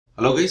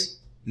Hello guys,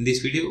 in this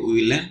video we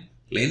will learn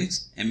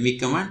Linux mv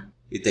command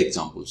with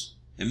examples.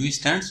 Mv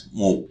stands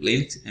move.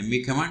 Linux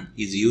mv command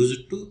is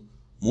used to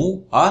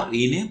move or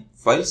rename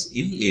files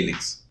in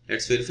Linux.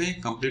 Let's verify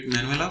complete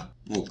manual of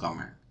move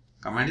command.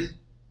 Command is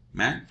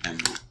man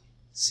mv.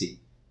 See,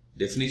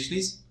 definition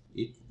is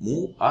it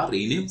move or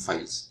rename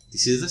files.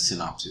 This is the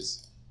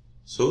synopsis.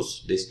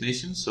 Source,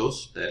 destination,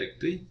 source,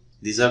 directory.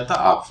 These are the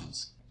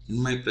options. In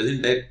my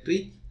present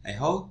directory, I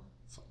have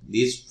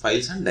these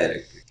files and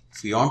directory.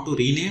 If you want to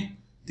rename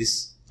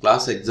this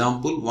class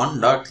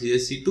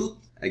example1.csc to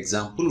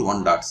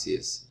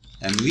example1.cs,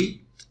 mv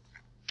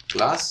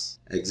class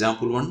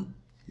example1,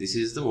 this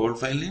is the old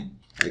file name,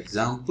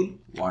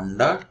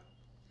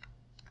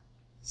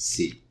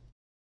 example1.c.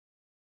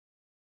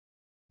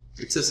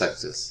 It's a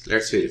success.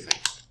 Let's verify.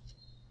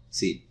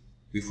 See,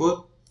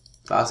 before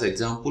class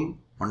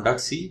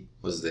example1.c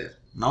was there.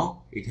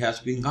 Now it has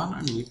been gone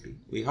and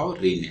we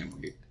have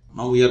renamed it.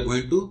 Now we are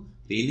going to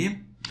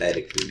rename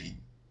directory name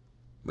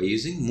by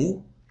using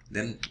move,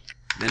 then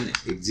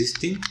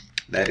existing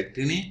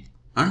directory name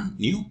and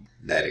new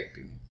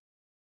directory name.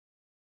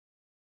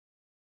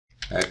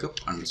 Backup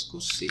underscore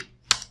c.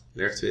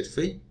 Let's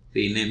verify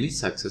rename is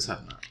success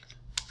or not.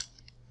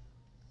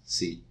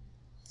 C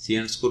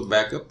underscore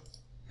backup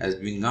has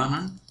been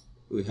gone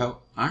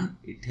and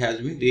it has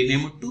been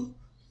renamed to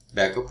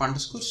backup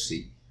underscore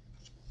c.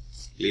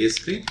 Clear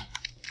screen.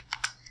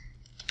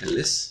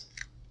 ls.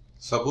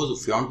 Suppose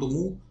if you want to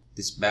move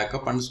this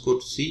backup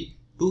underscore c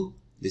to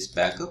this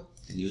backup,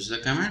 then use the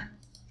command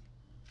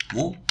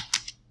move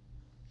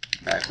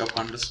backup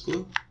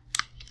underscore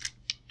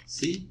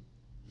c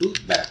to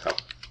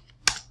backup.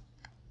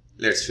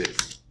 Let's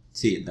verify.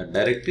 See, the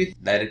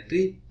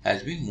directory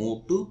has been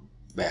moved to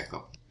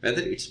backup,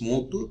 whether it's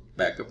moved to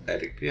backup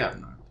directory or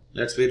not.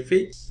 Let's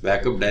verify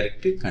backup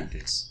directory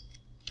contents.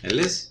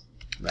 ls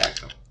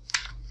backup.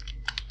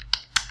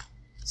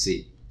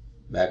 See,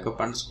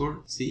 backup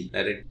underscore c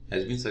directory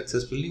has been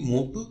successfully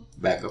moved to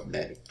backup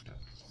directory.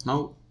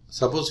 Now,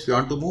 suppose if you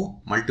want to move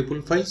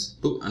multiple files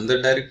to another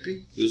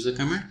directory, use the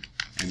command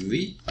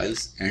mv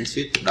files ends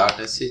with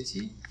 .sh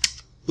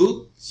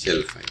to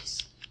shell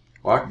files.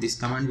 What this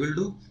command will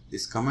do?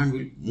 This command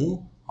will move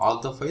all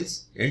the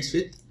files ends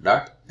with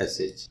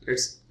 .sh.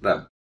 Let's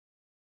run.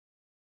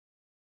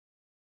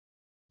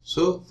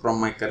 So from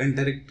my current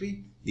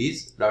directory,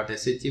 these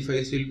 .sh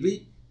files will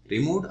be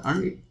removed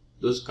and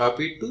those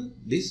copied to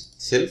this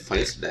shell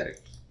files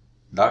directory.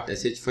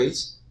 .sh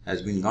files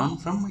has been gone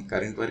from my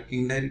current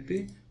working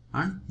directory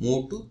and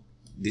moved to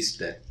this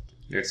directory.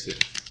 Let's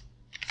verify.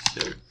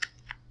 Shell.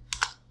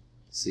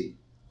 See,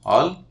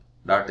 all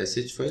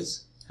 .sh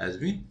files has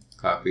been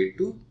copied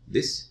to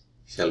this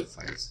shell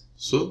files.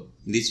 So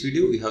in this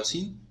video we have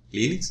seen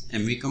Linux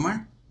mv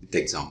command with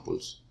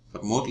examples.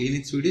 For more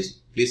Linux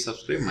videos, please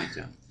subscribe my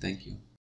channel. Thank you.